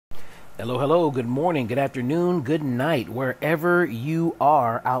Hello, hello, good morning, good afternoon, good night, wherever you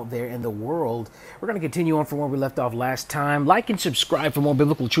are out there in the world. We're going to continue on from where we left off last time. Like and subscribe for more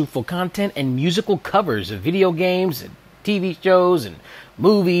biblical, truthful content and musical covers of video games and TV shows and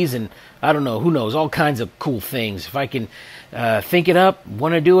movies and I don't know, who knows, all kinds of cool things. If I can think it up,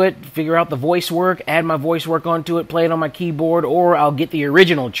 want to do it, figure out the voice work, add my voice work onto it, play it on my keyboard, or I'll get the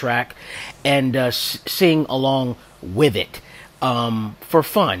original track and sing along with it. For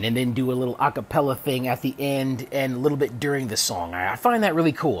fun, and then do a little a cappella thing at the end and a little bit during the song. I find that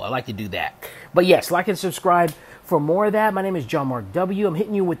really cool. I like to do that. But yes, like and subscribe for more of that. My name is Jon-Mark W. I'm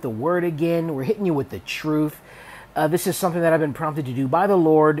hitting you with the word again. We're hitting you with the truth. This is something that I've been prompted to do by the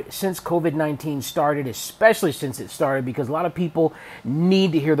Lord since COVID-19 started, especially since it started, because a lot of people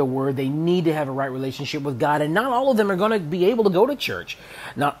need to hear the word. They need to have a right relationship with God, and not all of them are going to be able to go to church.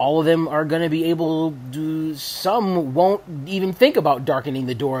 Not all of them are going to be able to, some won't even think about darkening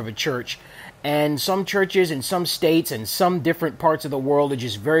the door of a church. And some churches in some states and some different parts of the world are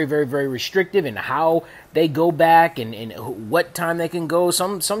just very, very, very restrictive in how they go back and what time they can go.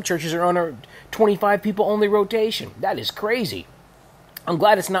 Some churches are on a 25 people only rotation. That is crazy. I'm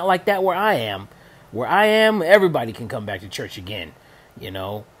glad it's not like that where I am. Where I am, everybody can come back to church again. You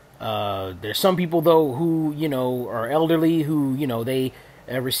know, there's some people though who are elderly who they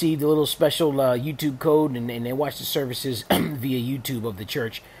received a little special YouTube code and they watch the services via YouTube of the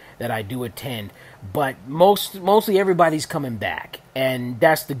church that I do attend, but mostly everybody's coming back, and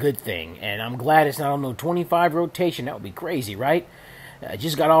that's the good thing. And I'm glad it's not on no 25 rotation. That would be crazy, right? I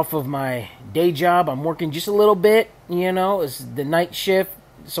just got off of my day job. I'm working just a little bit, it's the night shift,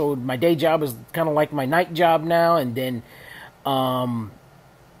 so my day job is kind of like my night job now. And then I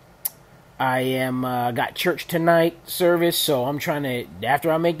am got church tonight service, so I'm trying to,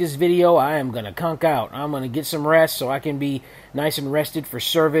 after I make this video, I am going to conk out. I'm going to get some rest so I can be nice and rested for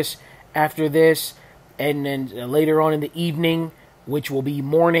service after this. And then later on in the evening, which will be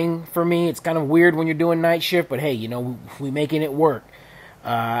morning for me. It's kind of weird when you're doing night shift, but hey, we making it work.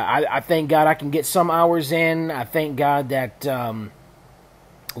 I thank God I can get some hours in. I thank God that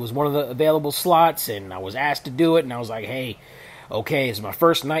it was one of the available slots, and I was asked to do it, and I was like, hey, okay, it's my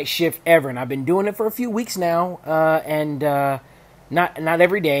first night shift ever, and I've been doing it for a few weeks now, and not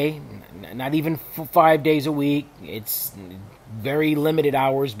every day, not even 5 days a week. It's very limited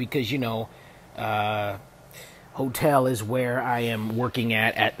hours because, hotel is where I am working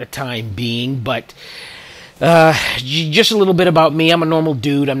at the time being. But just a little bit about me. I'm a normal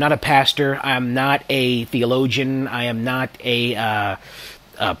dude. I'm not a pastor. I'm not a theologian. I am not a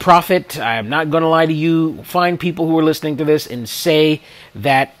prophet. I am not going to lie to you. Find people who are listening to this and say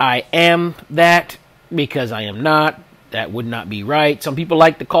that I am that, because I am not. That would not be right. Some people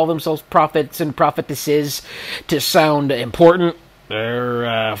like to call themselves prophets and prophetesses to sound important.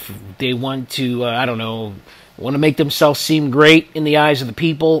 Or they want to, want to make themselves seem great in the eyes of the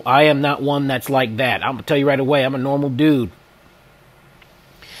people. I am not one that's like that. I'm going to tell you right away, I'm a normal dude.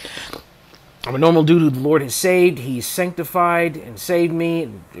 I'm a normal dude who the Lord has saved. He's sanctified and saved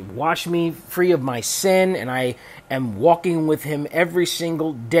me and washed me free of my sin. And I am walking with him every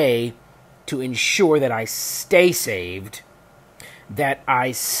single day to ensure that I stay saved, that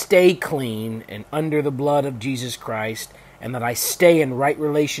I stay clean and under the blood of Jesus Christ, and that I stay in right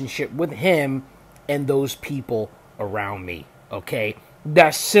relationship with him and those people around me. Okay?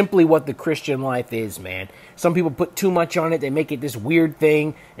 That's simply what the Christian life is, man. Some people put too much on it. They make it this weird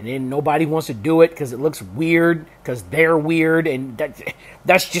thing, and then nobody wants to do it because it looks weird, because they're weird, and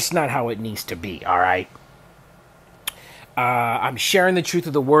that's just not how it needs to be, all right? I'm sharing the truth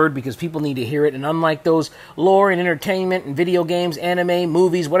of the word because people need to hear it, and unlike those lore and entertainment and video games, anime,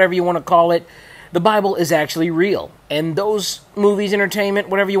 movies, whatever you want to call it, the Bible is actually real. And those movies, entertainment,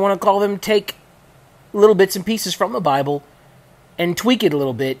 whatever you want to call them, take little bits and pieces from the Bible and tweak it a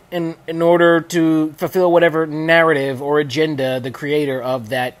little bit in order to fulfill whatever narrative or agenda the creator of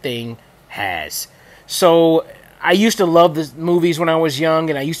that thing has. So I used to love the movies when I was young,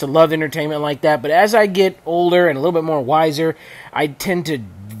 and I used to love entertainment like that. But as I get older and a little bit more wiser, I tend to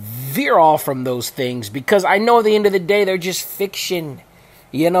veer off from those things because I know at the end of the day, they're just fiction.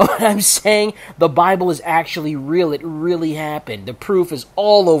 You know what I'm saying? The Bible is actually real. It really happened. The proof is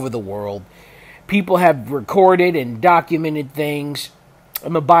all over the world. People have recorded and documented things,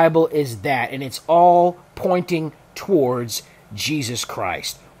 and the Bible is that, and it's all pointing towards Jesus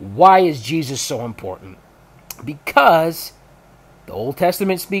Christ. Why is Jesus so important? Because the Old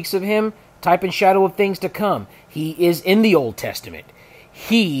Testament speaks of him, type and shadow of things to come. He is in the Old Testament.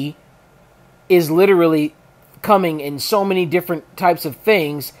 He is literally coming in so many different types of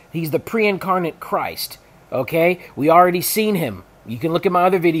things. He's the pre-incarnate Christ. Okay? We already seen him You can look at my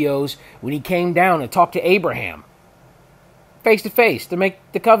other videos when he came down and talked to Abraham face to face to make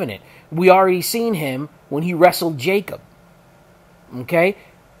the covenant. We already seen him when he wrestled Jacob. Okay?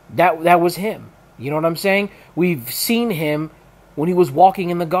 That was him. You know what I'm saying? We've seen him when he was walking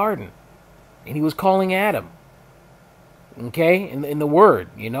in the garden and he was calling Adam. Okay? In the Word,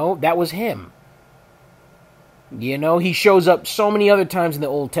 you know, that was him. You know, he shows up so many other times in the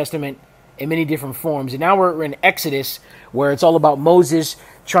Old Testament in many different forms. And now we're in Exodus, where it's all about Moses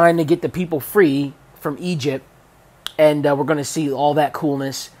trying to get the people free from Egypt. And we're going to see all that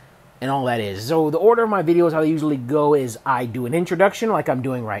coolness and all that is. So the order of my videos, how they usually go, is I do an introduction like I'm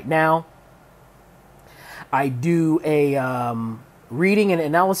doing right now. I do a reading and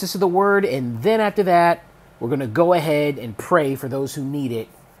analysis of the Word. And then after that, we're going to go ahead and pray for those who need it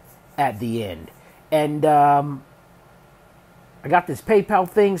at the end. And I got this PayPal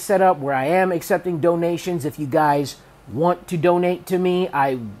thing set up where I am accepting donations. If you guys want to donate to me,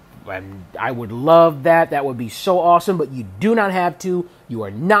 I would love that. That would be so awesome. But you do not have to. You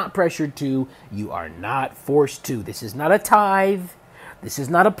are not pressured to. You are not forced to. This is not a tithe. This is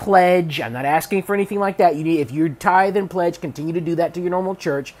not a pledge. I'm not asking for anything like that. If you're tithe and pledge, continue to do that to your normal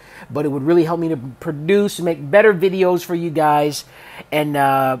church. But it would really help me to produce, make better videos for you guys. And,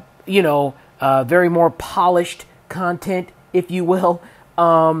 very more polished content, if you will.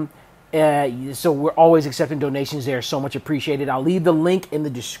 So we're always accepting donations there. So much appreciated. I'll leave the link in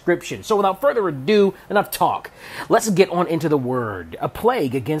the description. So without further ado, enough talk. Let's get on into the Word. A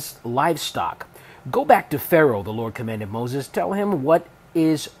plague against livestock. Go back to Pharaoh, the Lord commanded Moses. Tell him what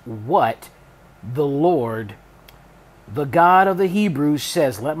the Lord, the God of the Hebrews,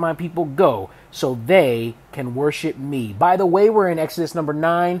 says. Let my people go so they can worship me. By the way, we're in Exodus number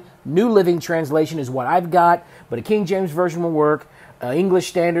 9. New Living Translation is what I've got, but a King James Version will work. English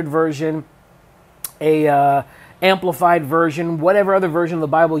Standard Version, a Amplified Version, whatever other version of the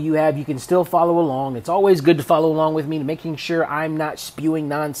Bible you have, you can still follow along. It's always good to follow along with me, making sure I'm not spewing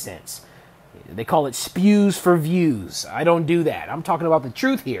nonsense. They call it spews for views. I don't do that. I'm talking about the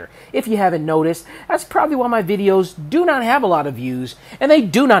truth here. If you haven't noticed, that's probably why my videos do not have a lot of views and they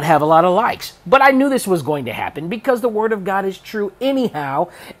do not have a lot of likes. But I knew this was going to happen because the Word of God is true anyhow,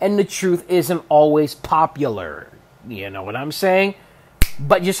 and the truth isn't always popular. You know what I'm saying?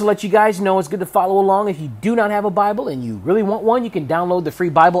 But just to let you guys know, it's good to follow along. If you do not have a Bible and you really want one, you can download the free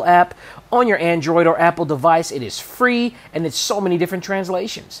Bible app on your Android or Apple device. It is free, and it's so many different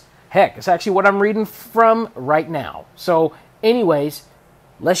translations. Heck, it's actually what I'm reading from right now. So anyways,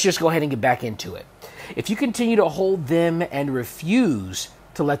 let's just go ahead and get back into it. If you continue to hold them and refuse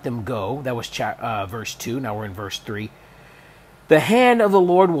to let them go, that was verse 2, now we're in verse 3. The hand of the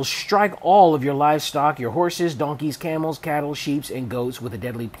Lord will strike all of your livestock, your horses, donkeys, camels, cattle, sheep, and goats with a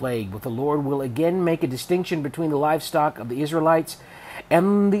deadly plague. But the Lord will again make a distinction between the livestock of the Israelites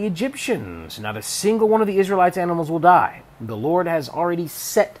and the Egyptians. Not a single one of the Israelites' animals will die. The Lord has already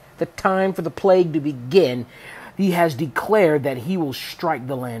set the time for the plague to begin. He has declared that he will strike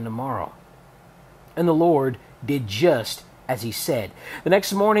the land tomorrow. And the Lord did just as he said. The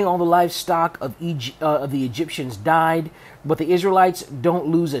next morning, all the livestock of the Egyptians died, but the Israelites didn't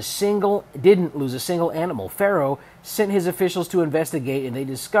lose a single animal. Pharaoh sent his officials to investigate, and they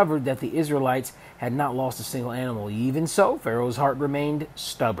discovered that the Israelites had not lost a single animal. Even so, Pharaoh's heart remained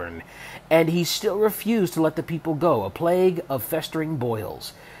stubborn, and he still refused to let the people go, a plague of festering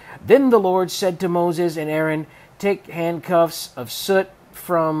boils. Then the Lord said to Moses and Aaron, "Take handcuffs of soot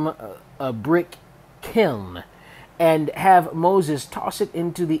from a brick kiln and have Moses toss it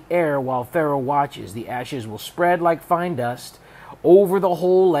into the air while Pharaoh watches. The ashes will spread like fine dust over the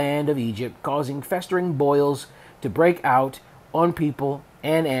whole land of Egypt, causing festering boils to break out on people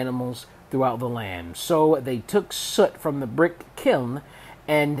and animals throughout the land." So they took soot from the brick kiln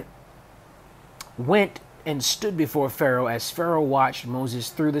and went and stood before Pharaoh. As Pharaoh watched,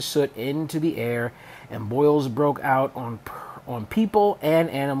 Moses threw the soot into the air, and boils broke out on people and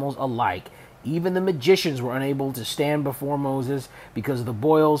animals alike. Even the magicians were unable to stand before Moses because the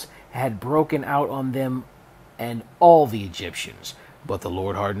boils had broken out on them and all the Egyptians. But the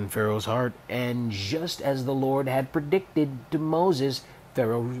Lord hardened Pharaoh's heart, and just as the Lord had predicted to Moses,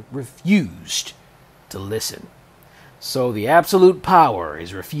 Pharaoh refused to listen. So the absolute power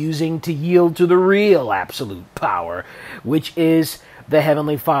is refusing to yield to the real absolute power, which is the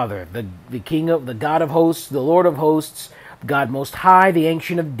Heavenly Father, the King of the God of hosts, the Lord of hosts, God Most High, the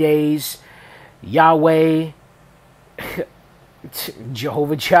Ancient of Days, Yahweh,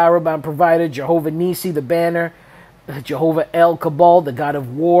 Jehovah Jireh, my provider, Jehovah Nisi, the banner, Jehovah El Kabal, the God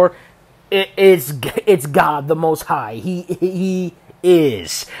of war. It's God the Most High. He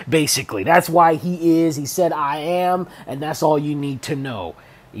is, basically. That's why he is. He said, I am, and that's all you need to know.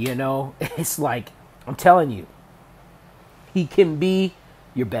 You know, it's like, I'm telling you, he can be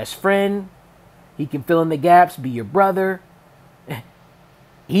your best friend. He can fill in the gaps, be your brother.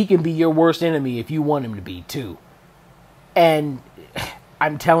 He can be your worst enemy if you want him to be, too. And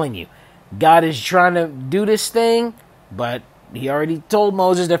I'm telling you, God is trying to do this thing, but he already told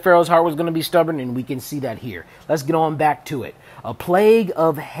Moses that Pharaoh's heart was going to be stubborn, and we can see that here. Let's get on back to it. A plague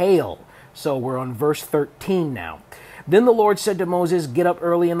of hail. So we're on verse 13 now. Then the Lord said to Moses, get up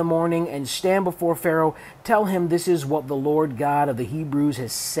early in the morning and stand before Pharaoh. Tell him this is what the Lord God of the Hebrews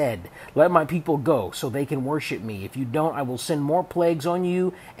has said. Let my people go so they can worship me. If you don't, I will send more plagues on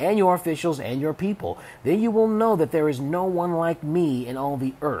you and your officials and your people. Then you will know that there is no one like me in all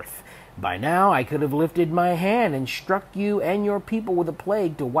the earth. By now I could have lifted my hand and struck you and your people with a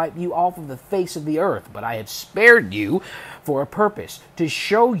plague to wipe you off of the face of the earth. But I have spared you for a purpose, to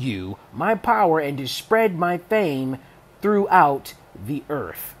show you my power and to spread my fame throughout the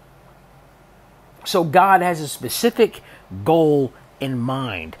earth. So God has a specific goal in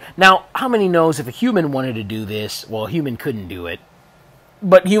mind. Now, how many knows if a human wanted to do this, well, a human couldn't do it,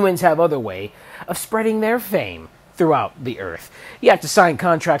 but humans have other way of spreading their fame throughout the earth. You have to sign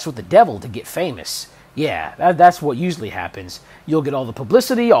contracts with the devil to get famous. Yeah, that's what usually happens. You'll get all the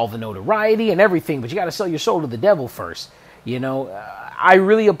publicity, all the notoriety, and everything, but you got to sell your soul to the devil first. You know, I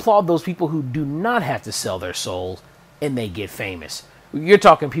really applaud those people who do not have to sell their souls and they get famous. You're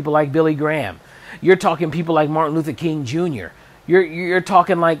talking people like Billy Graham. You're talking people like Martin Luther King Jr. You're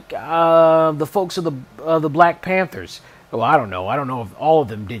talking like the folks of the Black Panthers. Well, I don't know. I don't know if all of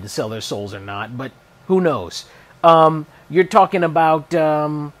them didn't sell their souls or not, but who knows? You're talking about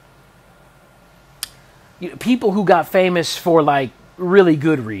people who got famous for like really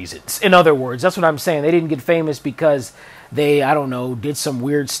good reasons. In other words, that's what I'm saying. They didn't get famous because they, I don't know, did some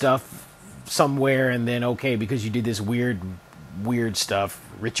weird stuff somewhere, and then, okay, because you did this weird stuff,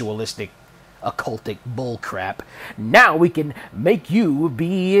 ritualistic, occultic bull crap, now we can make you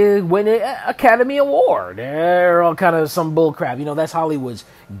win an Academy Award, or all kind of some bull crap. You know, that's Hollywood's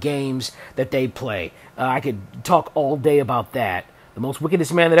games that they play. I could talk all day about that. The most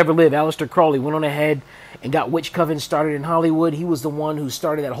wickedest man that ever lived, Aleister Crowley, went on ahead and got witch coven started in Hollywood. He was the one who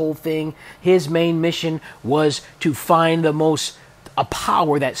started that whole thing. His main mission was to find a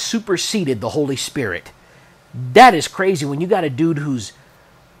power that superseded the Holy Spirit. That is crazy when you got a dude who's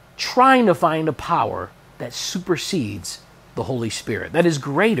trying to find a power that supersedes the Holy Spirit, that is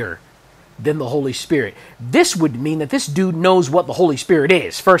greater than the Holy Spirit. This would mean that this dude knows what the Holy Spirit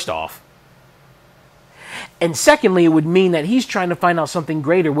is, first off. And secondly, it would mean that he's trying to find out something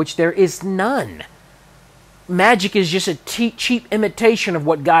greater, which there is none. Magic is just a cheap imitation of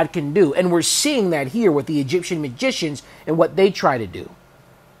what God can do. And we're seeing that here with the Egyptian magicians and what they try to do.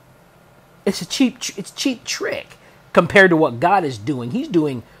 It's a cheap trick compared to what God is doing. He's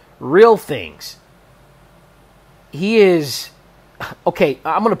doing real things. He is, okay,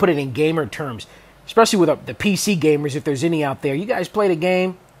 I'm going to put it in gamer terms, especially with the PC gamers, if there's any out there. You guys played a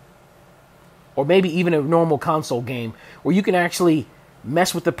game, or maybe even a normal console game, where you can actually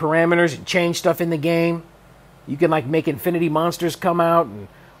mess with the parameters and change stuff in the game. You can like make infinity monsters come out,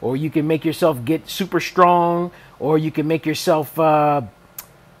 or you can make yourself get super strong, or you can make yourself, I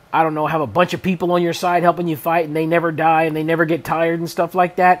don't know, have a bunch of people on your side helping you fight, and they never die, and they never get tired and stuff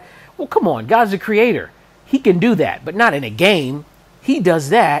like that. Well, come on, God's the creator. He can do that, but not in a game. He does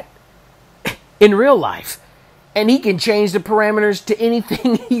that in real life. And he can change the parameters to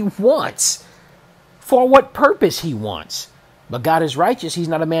anything he wants, for what purpose he wants. But God is righteous. He's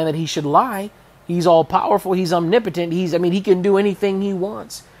not a man that he should lie. He's all powerful. He's omnipotent. He can do anything he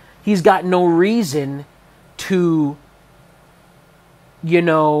wants. He's got no reason to,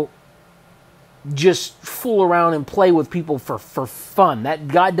 just fool around and play with people for fun. That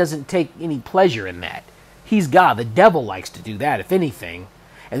God doesn't take any pleasure in that. He's God. The devil likes to do that, if anything,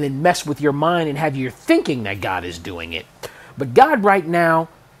 and then mess with your mind and have you thinking that God is doing it. But God right now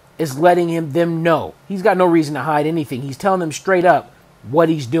is letting them know. He's got no reason to hide anything. He's telling them straight up what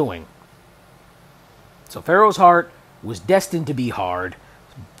he's doing. So Pharaoh's heart was destined to be hard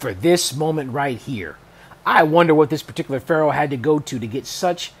for this moment right here. I wonder what this particular Pharaoh had to go to get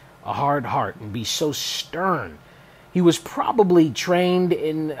such a hard heart and be so stern. He was probably trained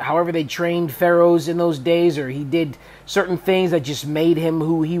in however they trained pharaohs in those days, or he did certain things that just made him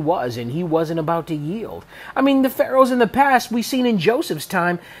who he was, and he wasn't about to yield. I mean, the pharaohs in the past, we've seen in Joseph's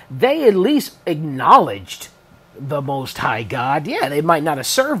time, they at least acknowledged the Most High God. Yeah, they might not have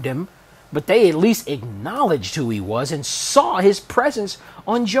served him, but they at least acknowledged who he was and saw his presence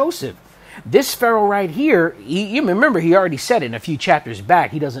on Joseph. This Pharaoh right here, you remember he already said it in a few chapters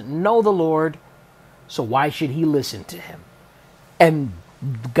back. He doesn't know the Lord, so why should he listen to him? And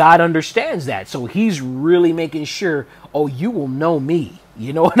God understands that. So he's really making sure, oh, you will know me.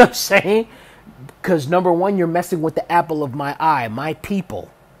 You know what I'm saying? Because number one, you're messing with the apple of my eye, my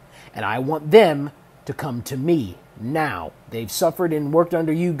people. And I want them to come to me now. They've suffered and worked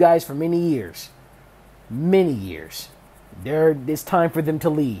under you guys for many years. Many years. It's time for them to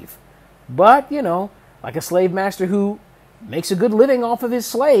leave. But, you know, like a slave master who makes a good living off of his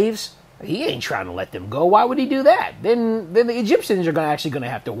slaves, he ain't trying to let them go. Why would he do that? Then the Egyptians are actually going to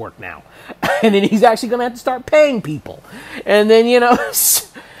have to work now. And then he's actually going to have to start paying people. And then, you know,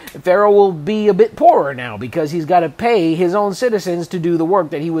 Pharaoh will be a bit poorer now because he's got to pay his own citizens to do the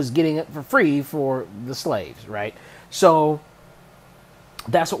work that he was getting for free for the slaves, right? So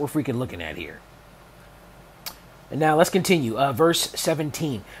that's what we're freaking looking at here. And now let's continue. Verse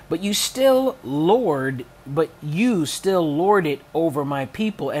 17. But you still lord it over my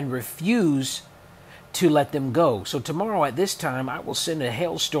people and refuse to let them go. So tomorrow at this time I will send a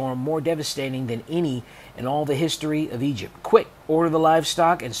hailstorm more devastating than any in all the history of Egypt. Quick, order the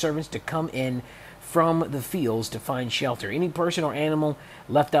livestock and servants to come in from the fields to find shelter. Any person or animal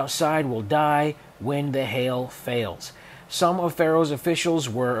left outside will die when the hail fails. Some of Pharaoh's officials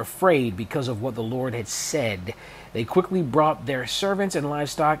were afraid because of what the Lord had said. They quickly brought their servants and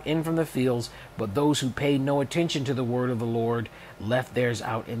livestock in from the fields, but those who paid no attention to the word of the Lord left theirs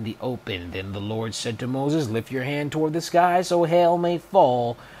out in the open. Then the Lord said to Moses, lift your hand toward the sky so hail may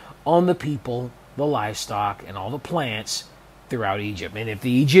fall on the people, the livestock, and all the plants throughout Egypt. And if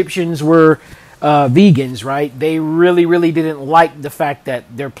the Egyptians were vegans, right, they really, really didn't like the fact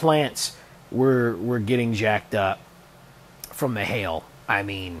that their plants were getting jacked up from the hail. I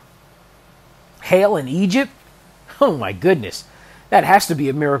mean, hail in Egypt? Oh my goodness. That has to be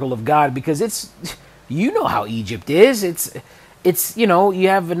a miracle of God because it's, you know how Egypt is. It's, you know, you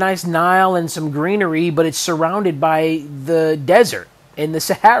have a nice Nile and some greenery, but it's surrounded by the desert, and the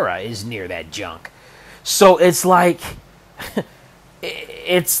Sahara is near that junk. So it's like,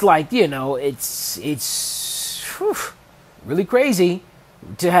 you know, it's really crazy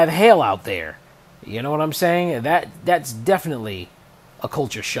to have hail out there. You know what I'm saying? That's definitely a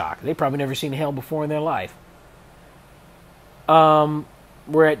culture shock. They probably never seen hail before in their life.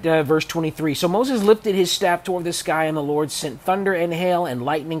 We're at verse 23. So Moses lifted his staff toward the sky, and the Lord sent thunder and hail, and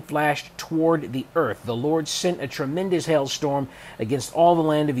lightning flashed toward the earth. The Lord sent a tremendous hailstorm against all the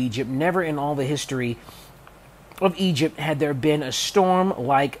land of Egypt. Never in all the history of Egypt had there been a storm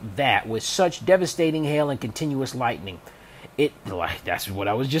like that, with such devastating hail and continuous lightning. That's what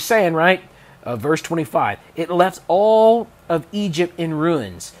I was just saying, right? Verse 25. It left all of Egypt in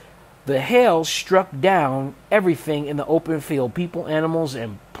ruins. The hail struck down everything in the open field, people, animals,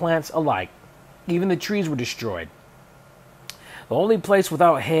 and plants alike. Even the trees were destroyed. The only place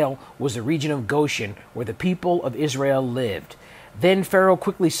without hail was the region of Goshen, where the people of Israel lived. Then Pharaoh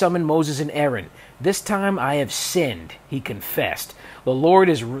quickly summoned Moses and Aaron. This time I have sinned, he confessed. The Lord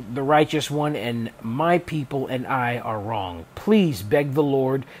is the righteous one, and my people and I are wrong. Please beg the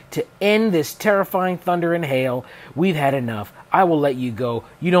Lord to end this terrifying thunder and hail. We've had enough. I will let you go.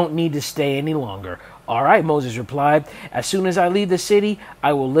 You don't need to stay any longer. All right, Moses replied. As soon as I leave the city,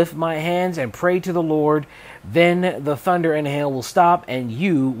 I will lift my hands and pray to the Lord. Then the thunder and hail will stop, and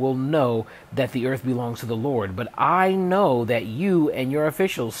you will know that the earth belongs to the Lord. But I know that you and your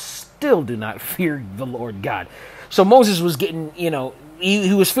officials still do not fear the Lord God. So Moses was getting, you know,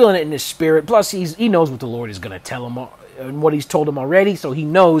 he was feeling it in his spirit. Plus, he knows what the Lord is going to tell him and what he's told him already. So he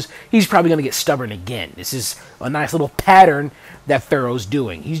knows he's probably going to get stubborn again. This is a nice little pattern that Pharaoh's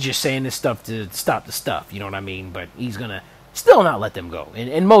doing. He's just saying this stuff to stop the stuff. You know what I mean? But he's going to still not let them go.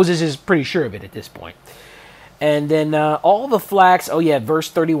 And Moses is pretty sure of it at this point. And then all the flax, verse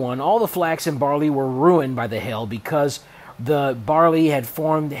 31, all the flax and barley were ruined by the hail because the barley had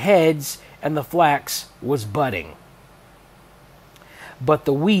formed heads and the flax was budding. But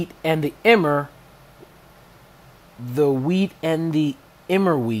the wheat and the emmer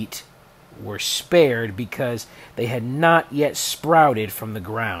wheat were spared because they had not yet sprouted from the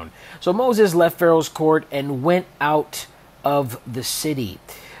ground. So Moses left Pharaoh's court and went out of the city.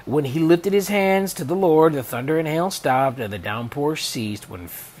 When he lifted his hands to the Lord, the thunder and hail stopped, and the downpour ceased.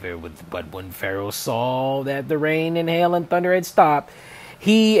 But when Pharaoh saw that the rain and hail and thunder had stopped,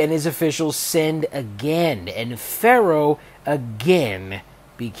 he and his officials sinned again, and Pharaoh again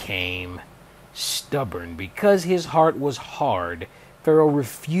became stubborn. Because his heart was hard, Pharaoh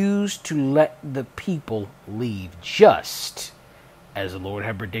refused to let the people leave, just as the Lord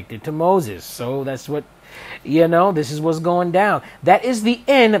had predicted to Moses. So that's what, this is what's going down. That is the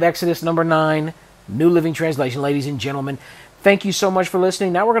end of Exodus number 9, New Living Translation, ladies and gentlemen. Thank you so much for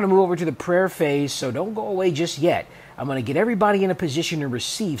listening. Now we're going to move over to the prayer phase, so don't go away just yet. I'm going to get everybody in a position to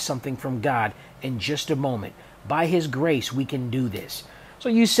receive something from God in just a moment. By His grace, we can do this. So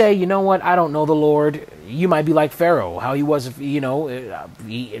you say, you know what, I don't know the Lord. You might be like Pharaoh, how he was,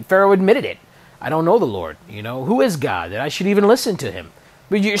 Pharaoh admitted it. I don't know the Lord. Who is God that I should even listen to Him?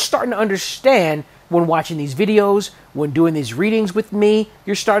 But you're starting to understand when watching these videos, when doing these readings with me,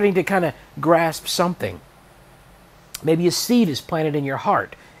 you're starting to kind of grasp something. Maybe a seed is planted in your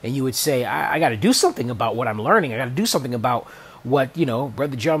heart, and you would say, I got to do something about what I'm learning. I got to do something about what,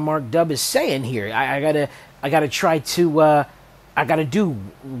 Brother Jon-Mark Dub is saying here. I got to try to, I got to do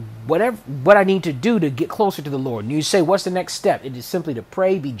what I need to do to get closer to the Lord. And you say, what's the next step? It is simply to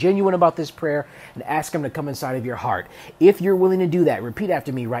pray, be genuine about this prayer, and ask Him to come inside of your heart. If you're willing to do that, repeat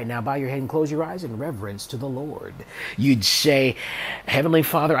after me right now. Bow your head and close your eyes in reverence to the Lord. You'd say, Heavenly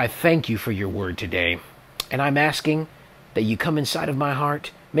Father, I thank You for Your word today. And I'm asking that You come inside of my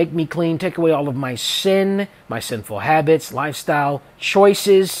heart, make me clean, take away all of my sin, my sinful habits, lifestyle,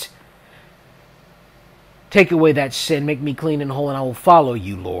 choices. Take away that sin, make me clean and whole, and I will follow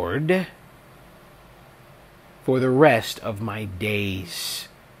You, Lord, for the rest of my days.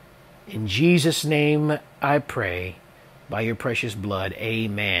 In Jesus' name I pray, by Your precious blood,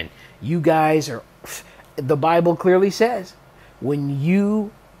 amen. You guys the Bible clearly says, when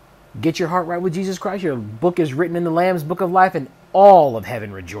you get your heart right with Jesus Christ, your book is written in the Lamb's Book of Life, and all of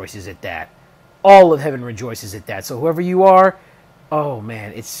heaven rejoices at that. All of heaven rejoices at that. So whoever you are, oh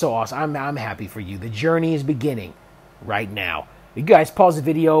man, it's so awesome. I'm happy for you. The journey is beginning right now. You guys pause the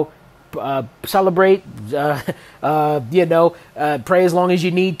video, celebrate, pray as long as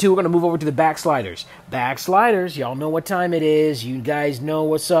you need to. We're going to move over to the backsliders. Backsliders, y'all know what time it is. You guys know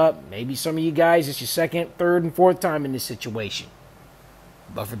what's up. Maybe some of you guys, it's your second, third, and fourth time in this situation.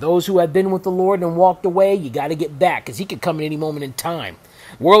 But for those who have been with the Lord and walked away, you got to get back, because He could come at any moment in time.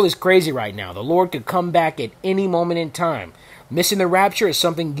 The world is crazy right now. The Lord could come back at any moment in time. Missing the rapture is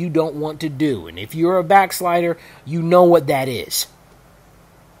something you don't want to do. And if you're a backslider, you know what that is.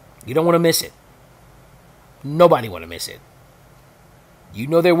 You don't want to miss it. Nobody want to miss it. You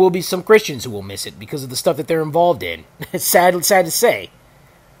know there will be some Christians who will miss it because of the stuff that they're involved in. It's sad to say.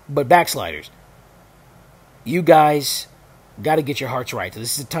 But backsliders, you guys got to get your hearts right. So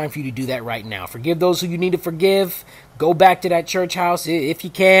this is the time for you to do that right now. Forgive those who you need to forgive. Go back to that church house if you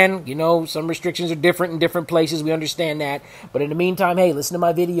can. Some restrictions are different in different places. We understand that. But in the meantime, hey, listen to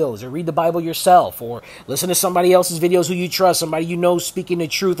my videos or read the Bible yourself or listen to somebody else's videos who you trust, somebody you know speaking the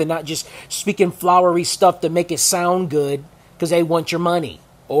truth and not just speaking flowery stuff to make it sound good because they want your money.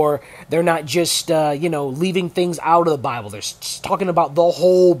 Or they're not just, leaving things out of the Bible. They're talking about the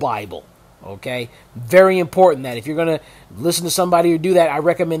whole Bible. Okay, very important that if you're going to listen to somebody or do that, I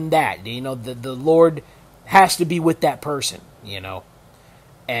recommend that. The Lord has to be with that person,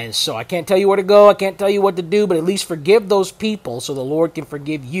 And so I can't tell you where to go. I can't tell you what to do, but at least forgive those people so the Lord can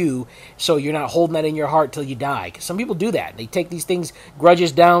forgive you so you're not holding that in your heart till you die. Because some people do that. They take these things,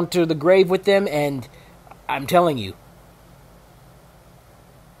 grudges down to the grave with them, and I'm telling you,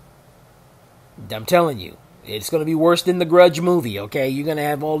 it's going to be worse than the Grudge movie, okay? You're going to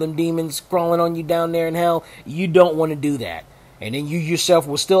have all them demons crawling on you down there in hell. You don't want to do that. And then you yourself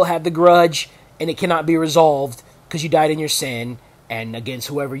will still have the grudge, and it cannot be resolved because you died in your sin and against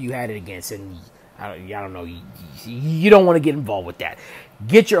whoever you had it against. And I don't know. You don't want to get involved with that.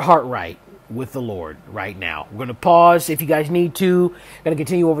 Get your heart right with the Lord right now. We're going to pause if you guys need to. Going to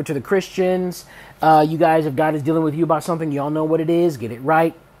continue over to the Christians. You guys, if God is dealing with you about something, y'all know what it is. Get it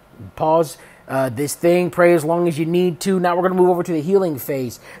right. Pause this thing, pray as long as you need to. Now we're going to move over to the healing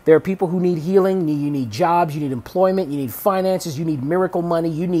phase. There are people who need healing. You need jobs, you need employment, you need finances, you need miracle money,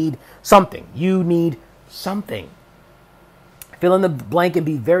 you need something. Fill in the blank and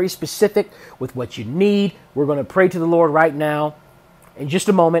be very specific with what you need. We're going to pray to the Lord right now. In just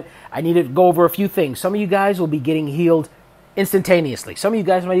a moment, I need to go over a few things. Some of you guys will be getting healed instantaneously. Some of you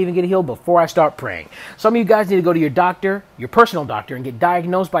guys might even get healed before I start praying. Some of you guys need to go to your doctor, your personal doctor, and get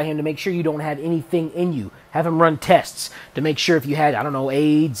diagnosed by him to make sure you don't have anything in you. Have him run tests to make sure if you had,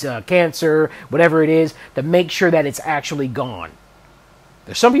 AIDS, cancer, whatever it is, to make sure that it's actually gone.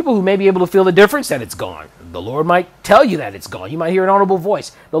 There's some people who may be able to feel the difference that it's gone. The Lord might tell you that it's gone. You might hear an audible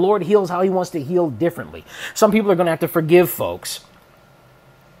voice. The Lord heals how He wants to heal differently. Some people are going to have to forgive folks,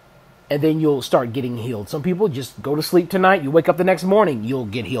 and then you'll start getting healed. Some people just go to sleep tonight. You wake up the next morning, you'll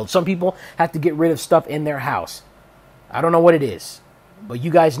get healed. Some people have to get rid of stuff in their house. I don't know what it is, but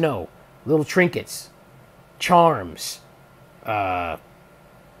you guys know. Little trinkets, charms,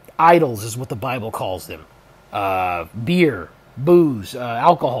 Idols is what the Bible calls them. Beer, booze,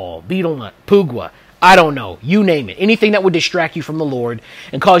 alcohol, betel nut, pugwa. I don't know. You name it. Anything that would distract you from the Lord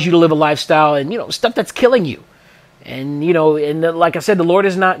and cause you to live a lifestyle and, stuff that's killing you. And, like I said, the Lord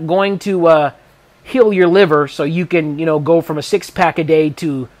is not going to heal your liver so you can, go from a 6-pack a day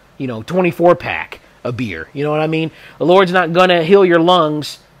to, 24-pack of beer. You know what I mean? The Lord's not going to heal your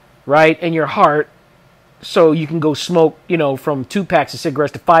lungs, right, and your heart so you can go smoke, from 2 packs of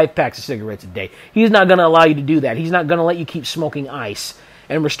cigarettes to 5 packs of cigarettes a day. He's not going to allow you to do that. He's not going to let you keep smoking ice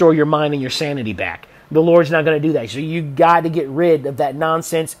and restore your mind and your sanity back. The Lord's not going to do that. So you got to get rid of that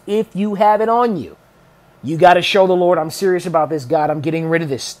nonsense if you have it on you. You got to show the Lord, I'm serious about this, God. I'm getting rid of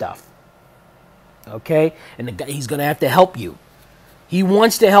this stuff. Okay? And He's going to have to help you. He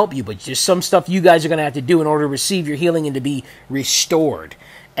wants to help you, but just some stuff you guys are going to have to do in order to receive your healing and to be restored.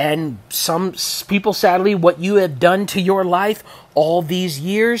 And some people, sadly, what you have done to your life all these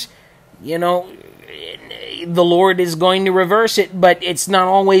years, the Lord is going to reverse it, but it's not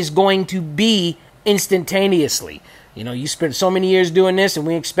always going to be instantaneously. You spent so many years doing this and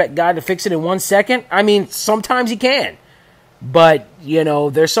we expect God to fix it in 1 second. I mean, sometimes He can. But,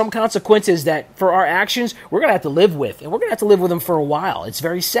 there's some consequences that for our actions, we're going to have to live with. And we're going to have to live with them for a while. It's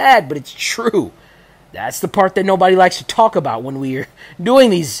very sad, but it's true. That's the part that nobody likes to talk about when we're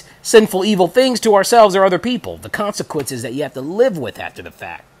doing these sinful, evil things to ourselves or other people. The consequences that you have to live with after the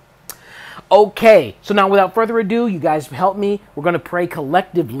fact. Okay, so now without further ado, you guys help me. We're going to pray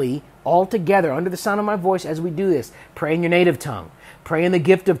collectively, all together, under the sound of my voice as we do this. Pray in your native tongue. Pray in the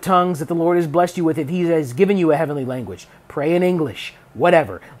gift of tongues that the Lord has blessed you with if He has given you a heavenly language. Pray in English,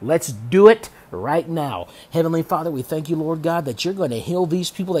 whatever. Let's do it right now. Heavenly Father, we thank you, Lord God, that you're going to heal these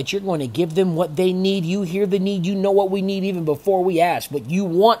people, that you're going to give them what they need. You hear the need. You know what we need even before we ask. But you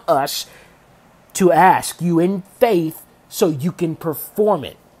want us to ask you in faith so you can perform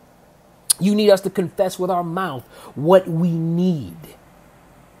it. You need us to confess with our mouth what we need.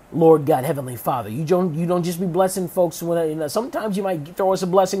 Lord God, Heavenly Father, you don't just be blessing folks when sometimes you might throw us a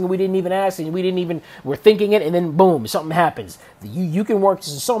blessing and we didn't even ask and we're thinking it and then boom, something happens. You can work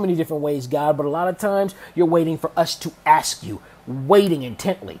this in so many different ways, God, but a lot of times you're waiting for us to ask you, waiting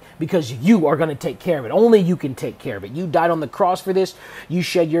intently because you are going to take care of it. Only you can take care of it. You died on the cross for this. You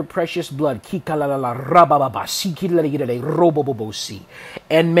shed your precious blood.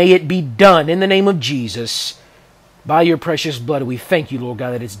 And may it be done in the name of Jesus. By your precious blood, we thank you, Lord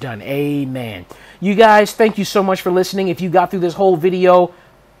God, that it's done. Amen. You guys, thank you so much for listening. If you got through this whole video,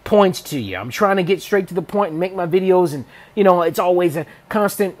 points to you. I'm trying to get straight to the point and make my videos, and it's always a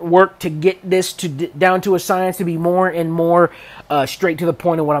constant work to get this down to a science, to be more and more straight to the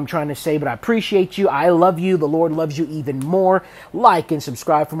point of what I'm trying to say. But I appreciate you. I love you. The Lord loves you even more. Like and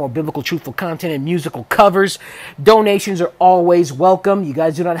subscribe for more biblical, truthful content and musical covers. Donations are always welcome. You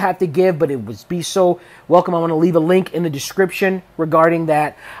guys do not have to give, but it would be so welcome. I want to leave a link in the description regarding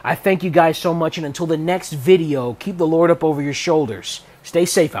that. I thank you guys so much, and until the next video, keep the Lord up over your shoulders. Stay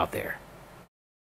safe out there.